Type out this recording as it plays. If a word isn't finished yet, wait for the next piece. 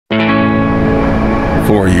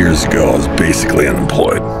4 years ago, I was basically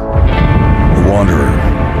unemployed. A wanderer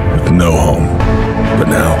with no home. But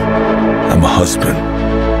now, I'm a husband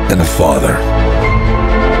and a father.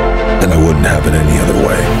 And I wouldn't have it any other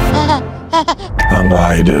way. I don't know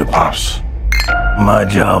how you did it, Pops. My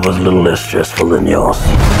job was a little less stressful than yours.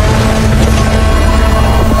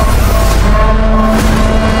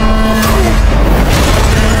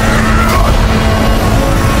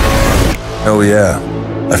 Oh yeah,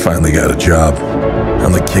 I finally got a job.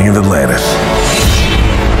 I'm the king of Atlantis.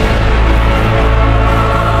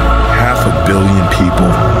 500 million people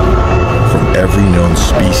from every known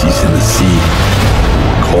species in the sea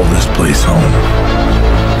call this place home.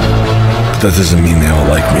 But that doesn't mean they all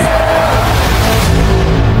like me.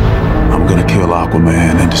 I'm gonna kill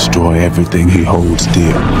Aquaman and destroy everything he holds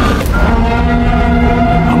dear.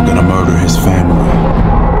 I'm gonna murder his family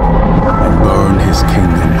and burn his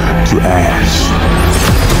kingdom to ash.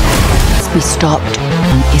 Be stopped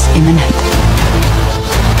is imminent.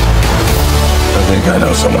 I think I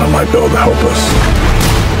know someone who might be able to help us.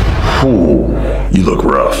 Ooh, you look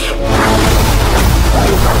rough.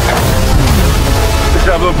 Good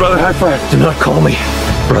job, little brother. High five. Do not call me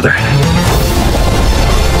brother.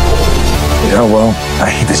 Yeah, well, I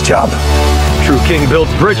hate this job. True king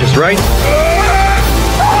builds bridges, right?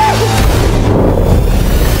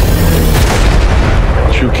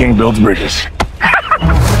 True king builds bridges.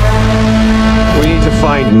 We need to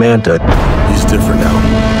find Manta. He's different now.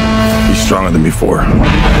 He's stronger than before.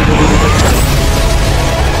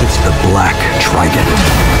 It's the Black Trident.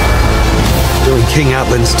 During King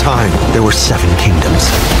Atlan's time, there were 7 kingdoms.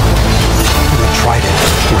 The Trident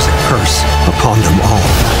was a curse upon them all.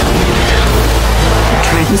 The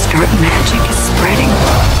Trident's dark magic is spreading.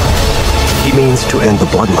 He means to end the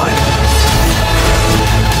bloodline.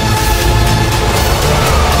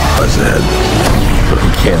 Us ahead. But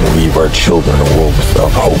we can't leave our children in a world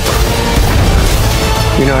without hope.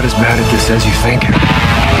 You're not as bad at this as you think.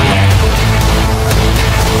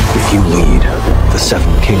 If you lead, the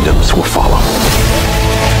 7 kingdoms will follow.